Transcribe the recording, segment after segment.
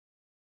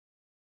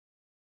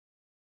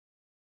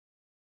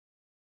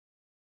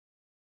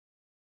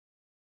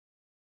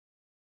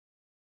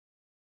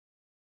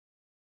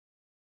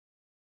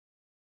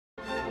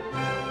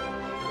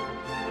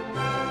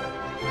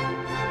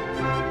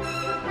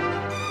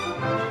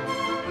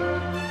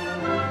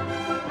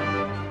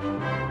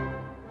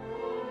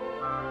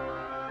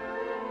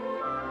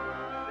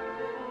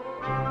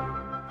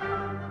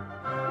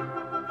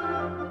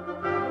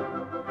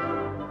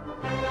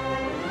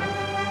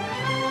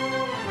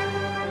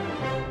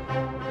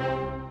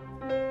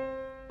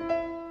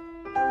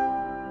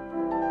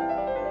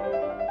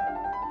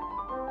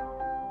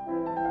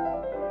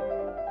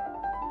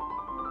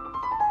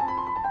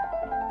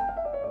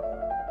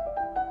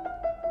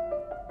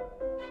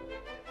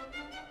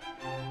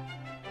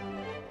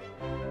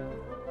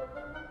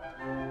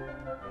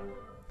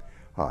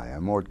Hi,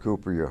 I'm Mort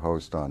Cooper, your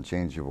host on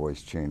Change Your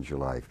Voice, Change Your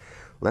Life.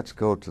 Let's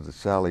go to the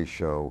Sally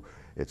Show.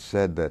 It's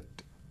said that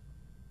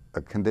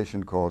a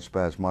condition called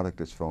spasmodic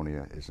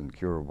dysphonia is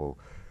incurable.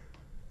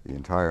 The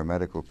entire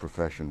medical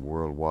profession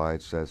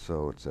worldwide says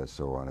so. It says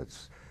so on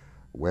its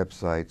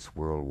websites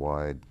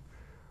worldwide.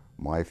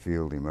 My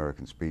field, the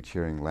American Speech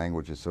Hearing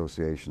Language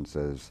Association,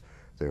 says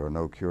there are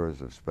no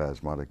cures of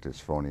spasmodic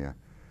dysphonia.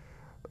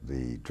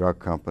 The drug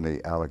company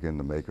Allergan,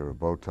 the maker of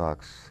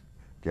Botox,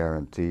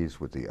 guarantees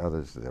with the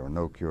others that there are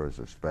no cures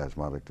of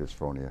spasmodic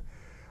dysphonia.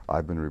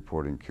 I've been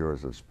reporting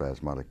cures of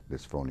spasmodic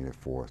dysphonia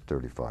for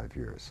 35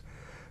 years.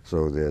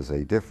 So there's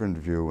a different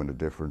view and a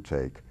different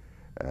take,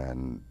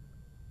 and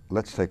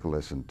let's take a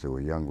listen to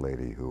a young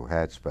lady who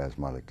had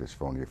spasmodic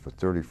dysphonia for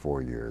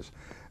 34 years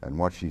and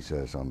what she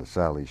says on the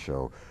Sally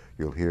Show.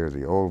 You'll hear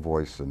the old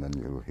voice and then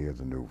you'll hear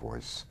the new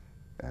voice,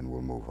 and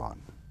we'll move on.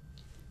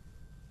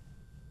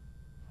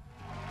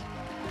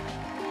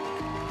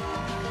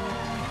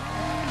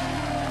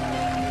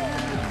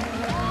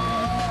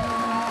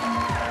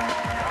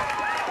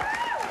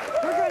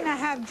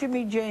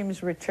 Jimmy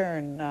James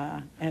return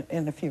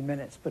in a few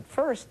minutes, but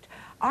first,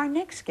 our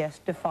next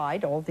guest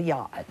defied all the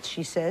odds.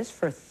 She says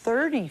for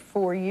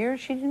 34 years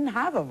she didn't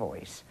have a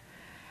voice,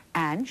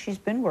 and she's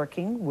been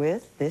working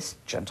with this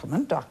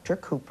gentleman, Dr.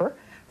 Cooper,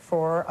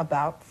 for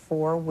about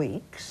 4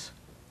 weeks,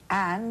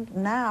 and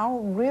now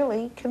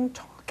really can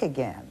talk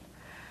again.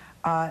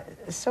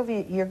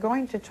 Sylvia, you're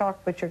going to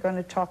talk, but you're going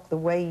to talk the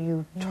way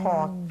you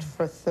talked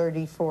for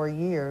 34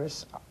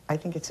 years. I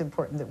think it's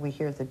important that we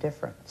hear the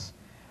difference.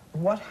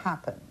 What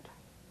happened?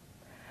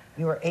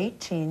 You were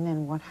 18,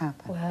 and what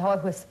happened? Well, I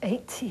was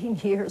 18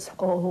 years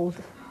old,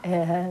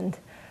 and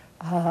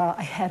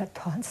I had a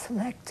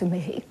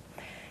tonsillectomy.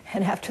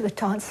 And after the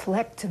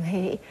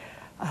tonsillectomy,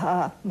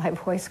 my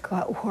voice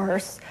got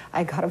worse.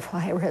 I got a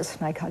virus,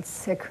 and I got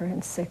sicker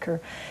and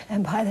sicker.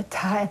 And by the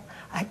time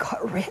I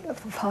got rid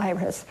of the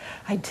virus,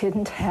 I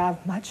didn't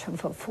have much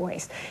of a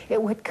voice.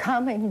 It would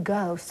come and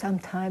go.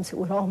 Sometimes it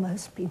would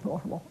almost be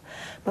normal.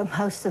 But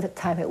most of the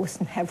time, it was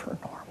never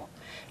normal.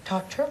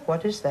 Doctor,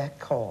 what is that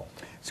called?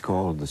 It's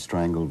called the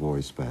strangle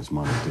voice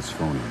spasmodic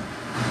dysphonia.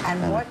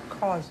 And what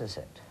causes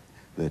it?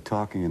 The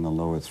talking in the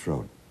lower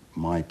throat.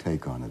 My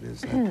take on it is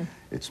that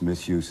it's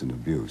misuse and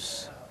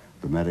abuse.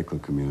 The medical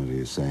community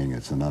is saying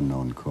it's an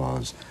unknown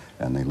cause,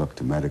 and they look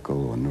to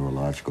medical or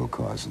neurological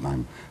cause, and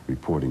I'm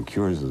reporting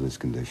cures of this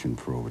condition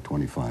for over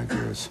 25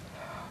 years.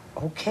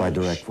 Okay. By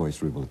direct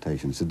voice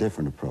rehabilitation. It's a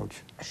different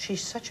approach.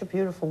 She's such a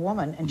beautiful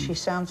woman, and she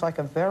sounds like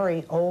a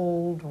very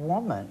old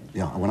woman.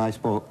 Yeah, when I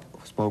spoke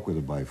with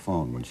her by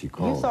phone when she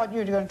called. You thought you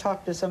were going to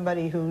talk to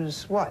somebody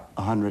who's what?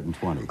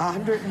 120.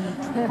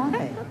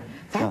 120.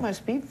 That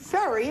must be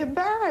very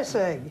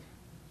embarrassing.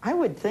 I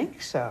would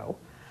think so.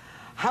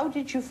 How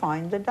did you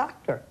find the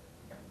doctor?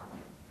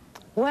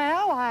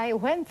 Well, I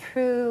went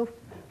through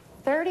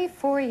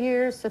 34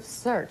 years of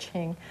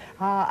searching.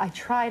 I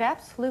tried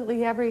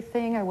absolutely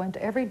everything. I went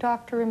to every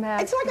doctor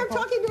imaginable. It's like I'm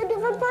talking to a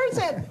different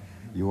person.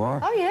 You are?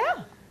 Oh,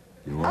 yeah.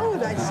 You are? Oh,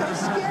 that's so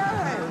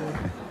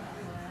scary.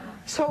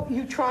 So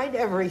you tried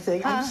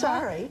everything. I'm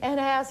sorry. And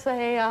as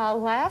a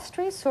last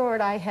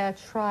resort, I had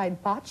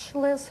tried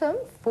botulism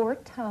 4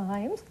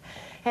 times.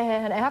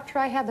 And after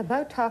I had the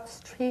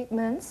Botox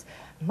treatments,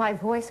 my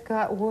voice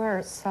got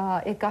worse.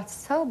 It got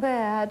so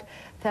bad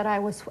that I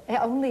was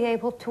only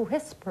able to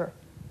whisper.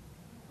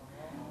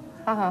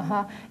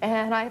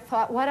 And I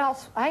thought, what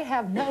else? I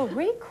have no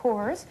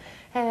recourse.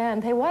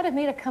 And they wanted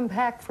me to come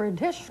back for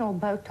additional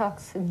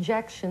Botox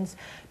injections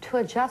to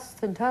adjust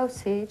the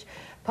dosage,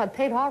 but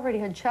they'd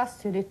already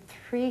adjusted it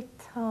 3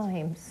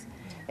 times.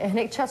 And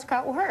it just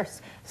got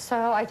worse. So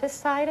I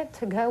decided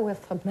to go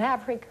with a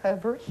maverick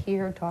over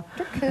here,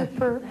 Dr.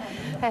 Cooper.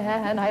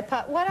 And I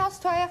thought, what else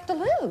do I have to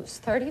lose?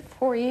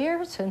 34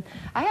 years, and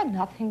I had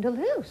nothing to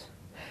lose.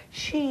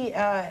 She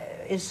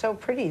is so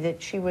pretty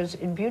that she was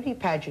in beauty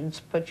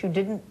pageants, but you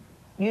didn't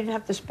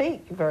have to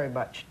speak very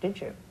much,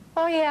 did you?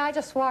 Oh, yeah, I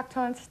just walked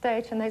on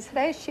stage, and they said,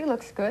 hey, she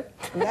looks good.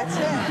 That's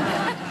it.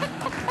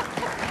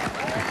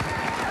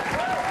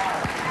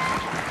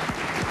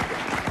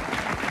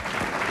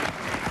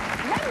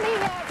 Let me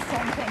add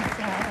something,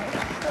 Sally.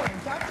 Sure.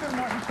 Dr.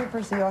 Mort Cooper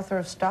is the author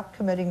of Stop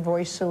Committing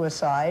Voice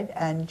Suicide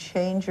and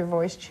Change Your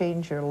Voice,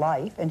 Change Your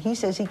Life. And he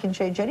says he can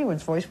change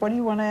anyone's voice. What do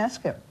you want to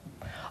ask him?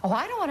 Oh,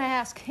 I don't want to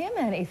ask him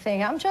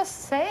anything. I'm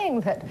just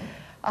saying that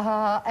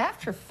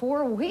after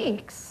 4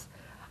 weeks,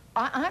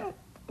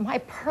 my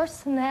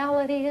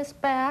personality is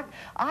back.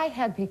 I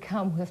had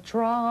become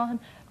withdrawn,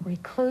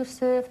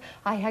 reclusive.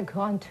 I had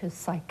gone to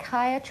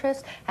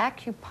psychiatrists,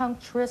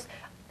 acupuncturists,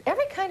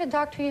 every kind of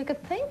doctor you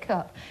could think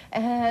of.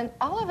 And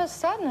all of a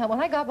sudden, when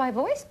I got my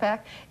voice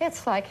back,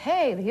 it's like,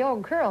 hey, the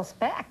old girl's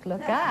back.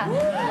 Look out.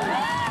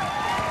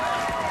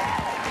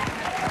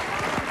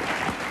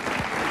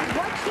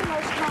 What's the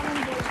most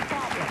common voice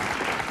problem?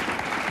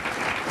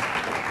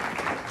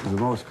 The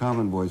most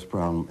common voice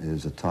problem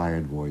is a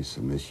tired voice,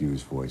 a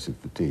misused voice, it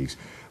fatigues.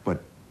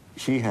 But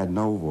she had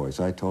no voice.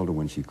 I told her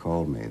when she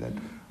called me that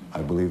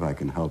I believe I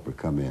can help her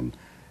come in.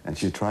 And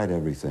she tried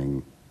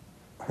everything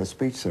her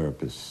speech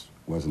therapist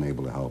wasn't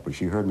able to help her.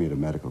 She heard me at a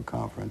medical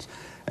conference,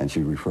 and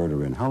she referred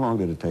her in. How long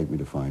did it take me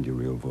to find your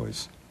real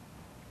voice?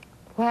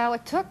 Well,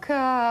 it took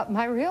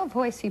my real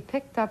voice, he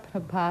picked up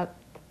in about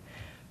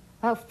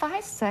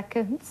 5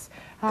 seconds.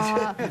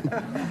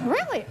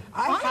 Really,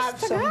 I have honest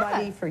to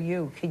somebody God. for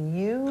you. Can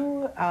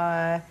you,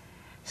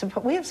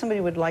 we have somebody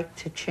who would like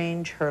to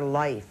change her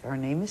life. Her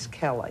name is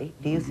Kelly.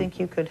 Do you think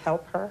you could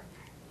help her?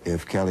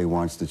 If Kelly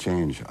wants to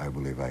change, I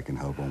believe I can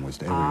help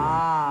almost everyone.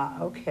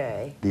 Ah,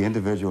 okay. The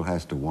individual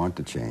has to want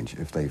to change.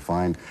 If they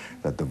find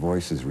that the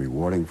voice is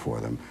rewarding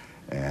for them,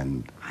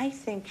 and I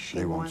think she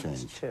they won't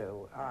wants change.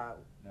 to.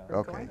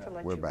 Okay,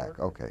 we're back. Work.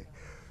 Okay.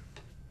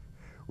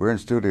 We're in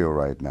studio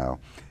right now,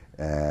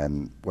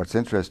 and what's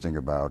interesting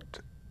about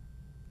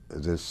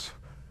this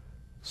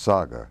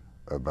saga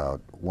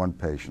about one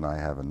patient, I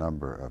have a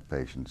number of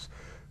patients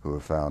who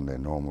have found their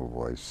normal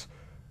voice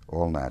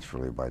all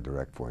naturally by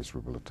direct voice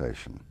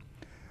rehabilitation.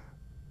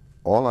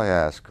 All I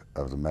ask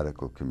of the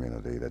medical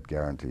community that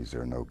guarantees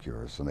there are no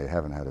cures, and they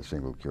haven't had a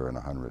single cure in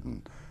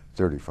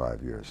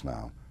 135 years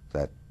now.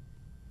 That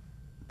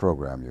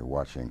program you're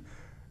watching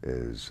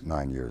is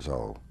 9 years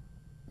old.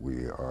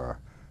 We are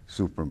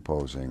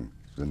superimposing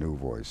the new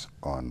voice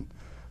on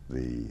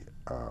the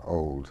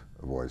old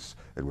voice.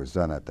 It was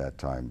done at that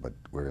time, but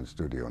we're in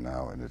studio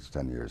now, and it's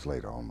 10 years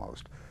later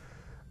almost.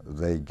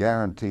 They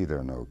guarantee there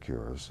are no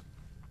cures.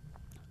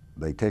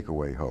 They take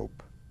away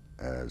hope,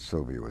 as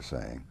Sylvia was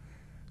saying.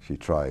 She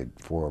tried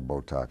 4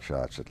 Botox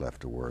shots, it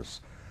left her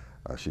worse.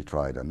 She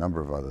tried a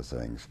number of other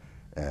things,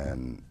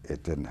 and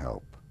it didn't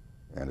help.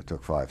 And it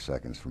took 5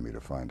 seconds for me to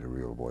find her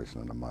real voice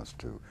and a month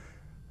to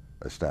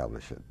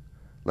establish it.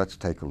 Let's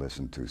take a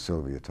listen to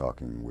Sylvia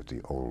talking with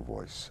the old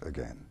voice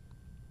again.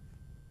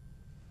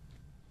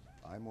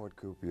 I'm Mort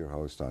Cooper, your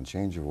host on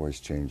Change Your Voice,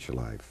 Change Your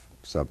Life.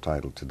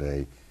 Subtitled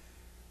today,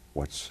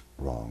 What's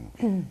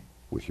Wrong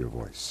with Your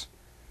Voice?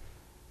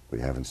 We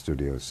have in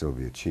studio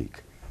Sylvia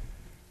Cheek.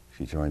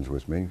 She joins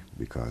with me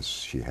because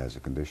she has a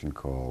condition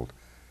called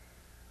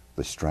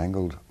the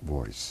strangled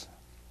voice.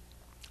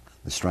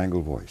 The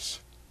strangled voice.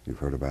 You've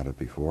heard about it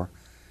before.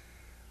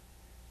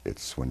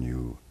 It's when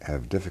you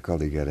have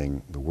difficulty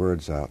getting the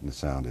words out and the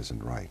sound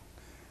isn't right.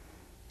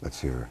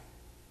 Let's hear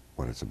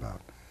what it's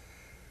about.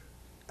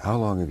 How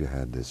long have you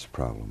had this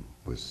problem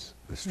with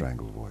the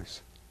strangled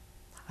voice?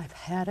 I've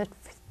had it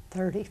for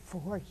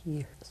 34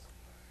 years.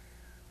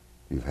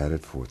 You've had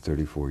it for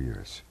 34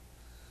 years.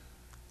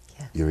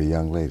 Yes. You're a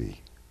young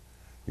lady.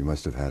 You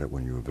must have had it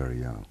when you were very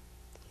young.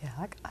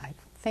 Yeah, I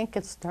think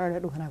it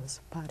started when I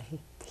was about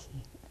 18.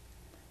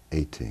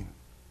 18.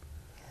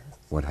 Yes.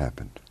 What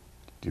happened?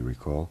 Do you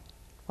recall?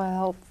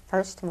 Well,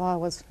 first of all, it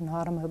was an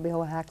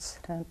automobile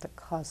accident that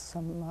caused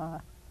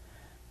some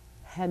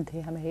head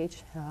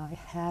damage. I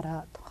had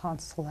a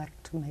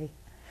tonsillectomy.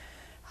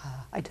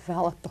 I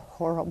developed a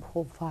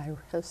horrible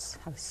virus.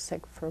 I was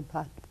sick for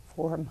about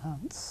 4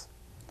 months.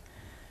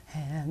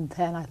 And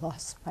then I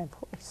lost my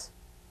voice.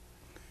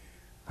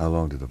 How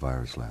long did the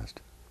virus last?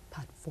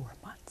 About 4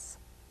 months.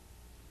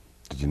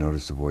 Did you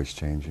notice the voice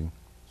changing?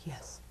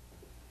 Yes.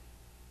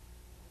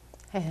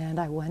 And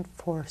I went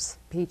for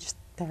speech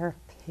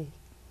therapy.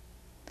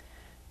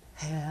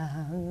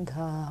 And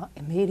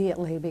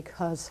immediately,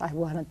 because I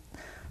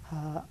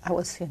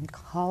was in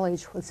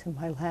college, was in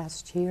my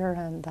last year,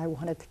 and I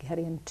wanted to get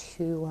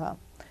into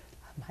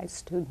my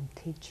student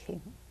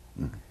teaching.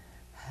 Mm.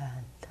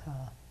 And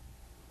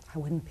I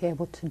wouldn't be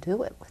able to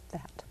do it with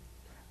that.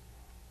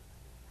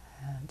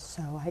 And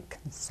so I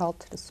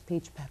consulted a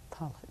speech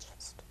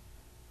pathologist.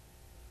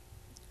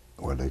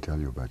 What did they tell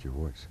you about your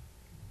voice?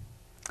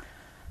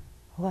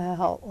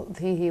 Well,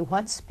 the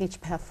one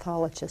speech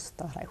pathologist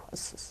thought I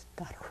was a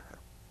stutterer.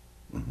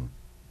 Mm-hmm.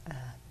 And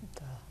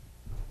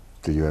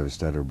Did you have a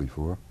stutter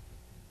before?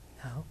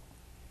 no,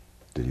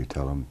 Did you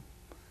tell them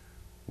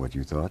what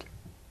you thought?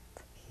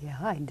 yeah,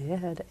 I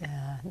did.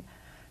 And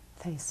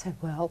they said,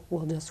 well,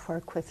 we'll just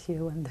work with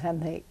you. And then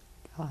they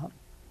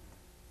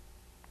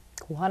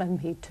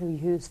wanted me to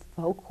use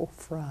vocal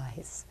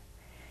fries.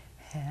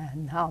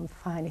 And now I'm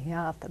finding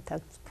out that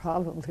that's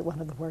probably one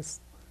of the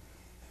worst,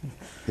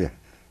 Yeah.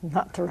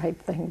 not the right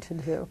thing to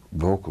do.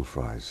 Vocal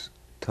fries.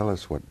 Tell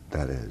us what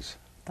that is.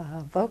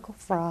 The vocal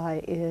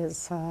fry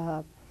is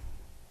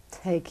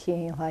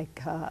taking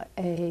like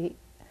a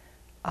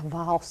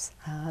vowel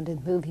sound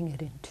and moving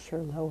it into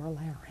your lower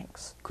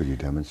larynx. Could you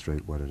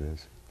demonstrate what it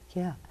is?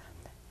 Yeah.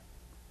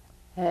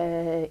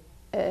 A,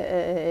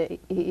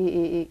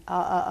 E,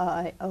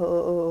 I,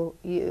 O,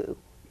 U.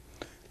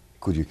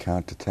 Could you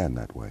count to 10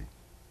 that way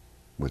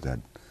with that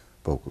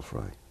vocal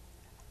fry?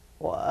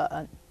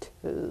 1,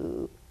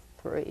 2,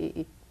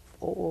 3,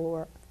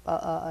 4,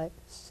 5,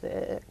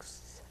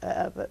 6,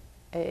 7,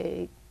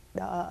 8,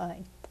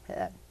 9,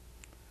 10.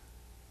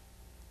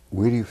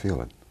 Where do you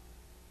feel it?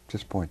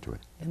 Just point to it.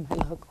 In my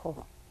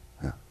local,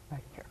 Yeah.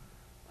 right here.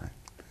 Right.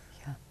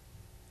 Yeah.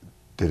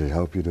 Did it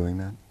help you doing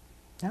that?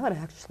 No, it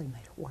actually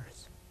made it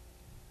worse.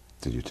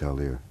 Did you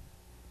tell your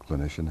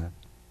clinician that?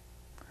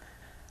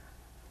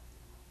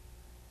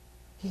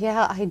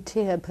 Yeah, I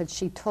did, but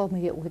she told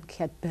me it would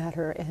get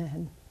better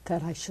and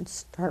that I should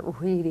start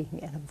reading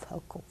in a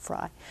vocal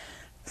fry.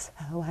 So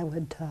I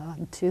would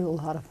do a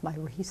lot of my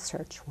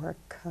research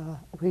work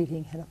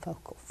reading in a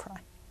vocal fry.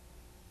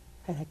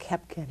 And it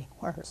kept getting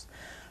worse.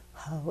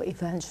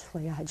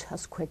 Eventually I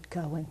just quit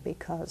going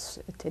because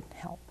it didn't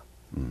help.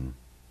 Mm.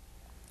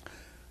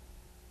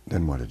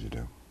 Then what did you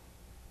do?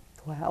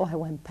 Well, I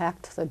went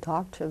back to the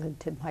doctor that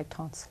did my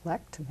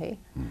tonsillectomy.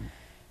 Mm.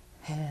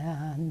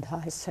 And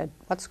I said,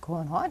 what's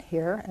going on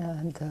here?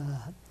 And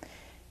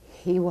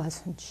he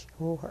wasn't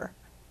sure.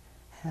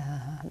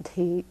 And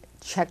he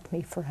checked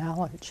me for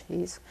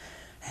allergies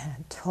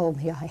and told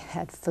me I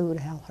had food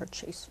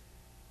allergies.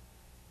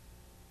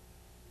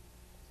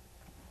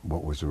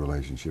 What was the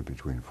relationship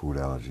between food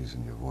allergies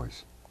and your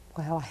voice?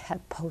 Well, I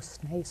had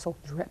postnasal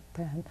drip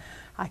and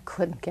I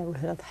couldn't get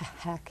rid of the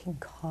hacking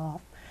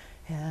cough.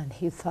 And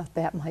he thought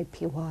that might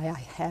be why I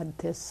had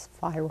this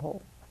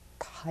viral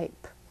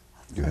type.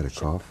 You had a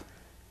cough?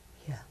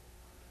 Yeah.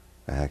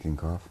 A hacking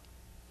cough?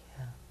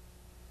 Yeah.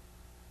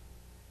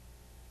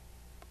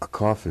 A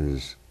cough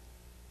is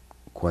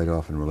quite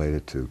often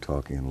related to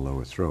talking in the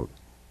lower throat.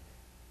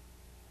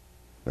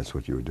 That's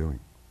what you were doing.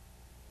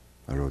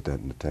 I wrote that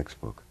in the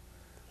textbook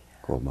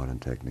called Modern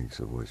Techniques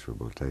of Voice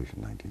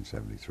Rehabilitation,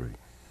 1973.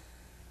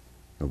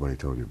 Nobody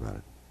told you about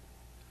it.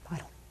 I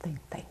don't think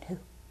they knew.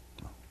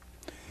 No.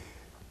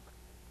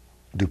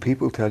 Do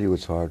people tell you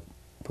it's hard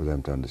for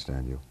them to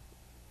understand you?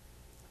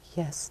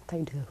 Yes,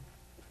 they do.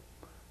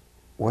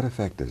 What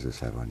effect does this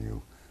have on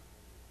you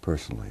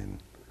personally?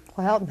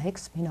 Well, it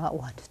makes me not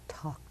want to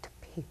talk to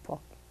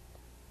people.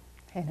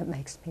 And it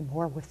makes me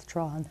more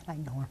withdrawn than I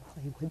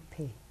normally would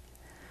be.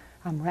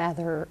 I'm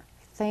rather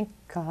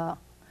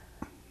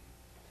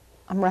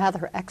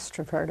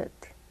extroverted,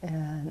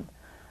 and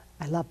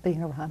I love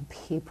being around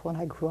people, and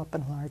I grew up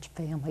in a large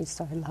family,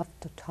 so I love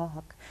to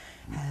talk.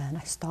 And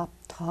I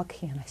stopped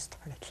talking and I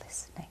started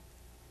listening.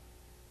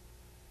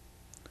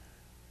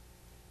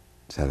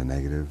 Has had a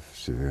negative,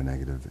 severe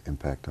negative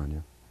impact on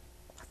you?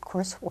 Of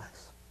course it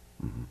was.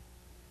 Mm-hmm.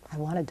 I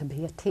wanted to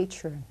be a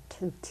teacher, and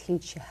to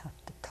teach you have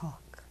to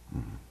talk.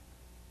 Mm-hmm.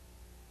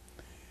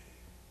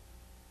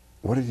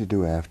 What did you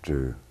do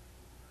after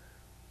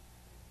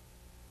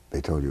they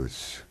told you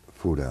it's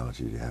food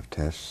allergy? Did you have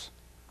tests?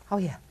 Oh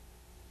yeah.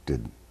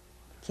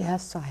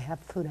 Yes, I have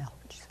food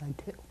allergies, I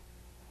do.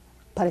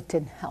 But it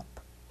didn't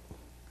help.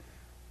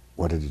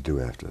 What did you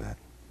do after that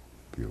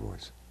for your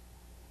voice?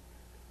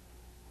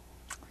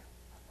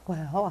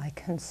 Well, I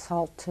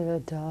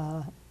consulted,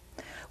 I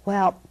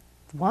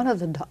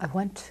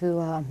went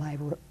to my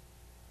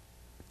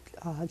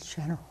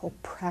general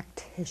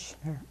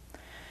practitioner,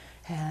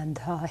 and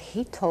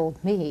he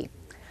told me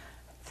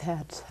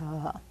that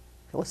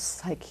it was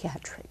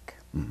psychiatric,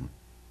 Mm-hmm.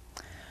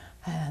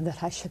 and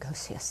that I should go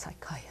see a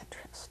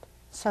psychiatrist.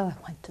 So I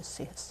went to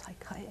see a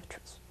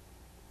psychiatrist.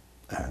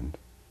 And?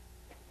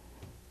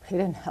 He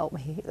didn't help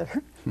me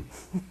either.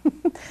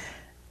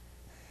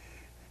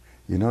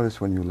 You notice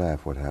when you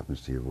laugh what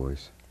happens to your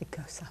voice? It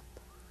goes up.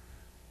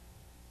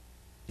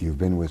 You've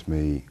been with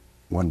me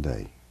one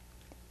day.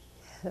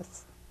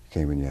 Yes. You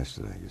came in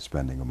yesterday. You're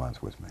spending a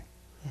month with me.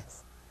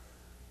 Yes.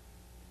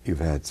 You've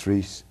had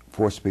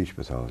 4 speech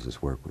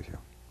pathologists work with you.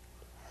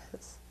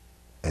 Yes.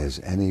 Has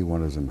any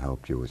one of them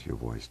helped you with your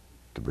voice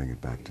to bring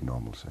it back to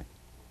normalcy?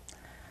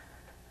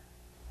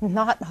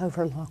 Not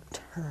over long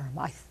term.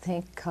 I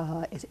think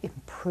it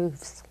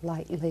improves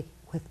slightly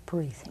with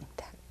breathing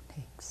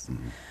techniques,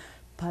 Mm-hmm.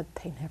 but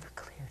they never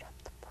cleared up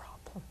the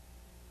problem.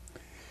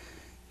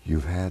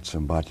 You've had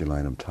some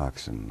botulinum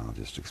toxin. I'll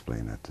just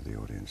explain that to the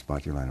audience.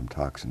 Botulinum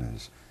toxin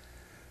is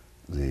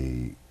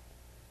the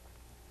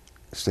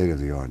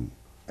state-of-the-art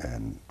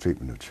and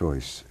treatment of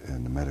choice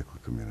in the medical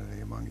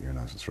community among ear,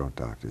 nose, and throat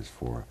doctors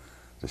for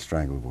the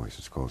strangled voice.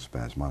 It's called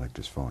spasmodic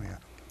dysphonia.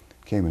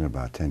 It came in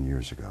about 10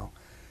 years ago,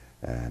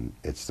 and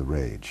it's the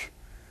rage.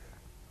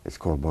 It's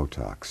called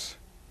Botox.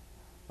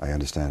 I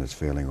understand it's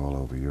failing all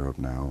over Europe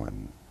now,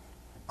 and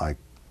I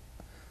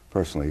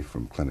personally,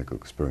 from clinical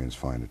experience,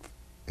 find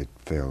it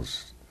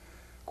fails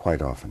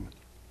quite often.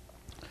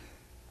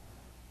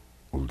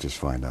 We'll just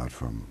find out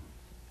from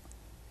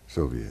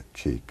Sylvia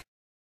Cheek.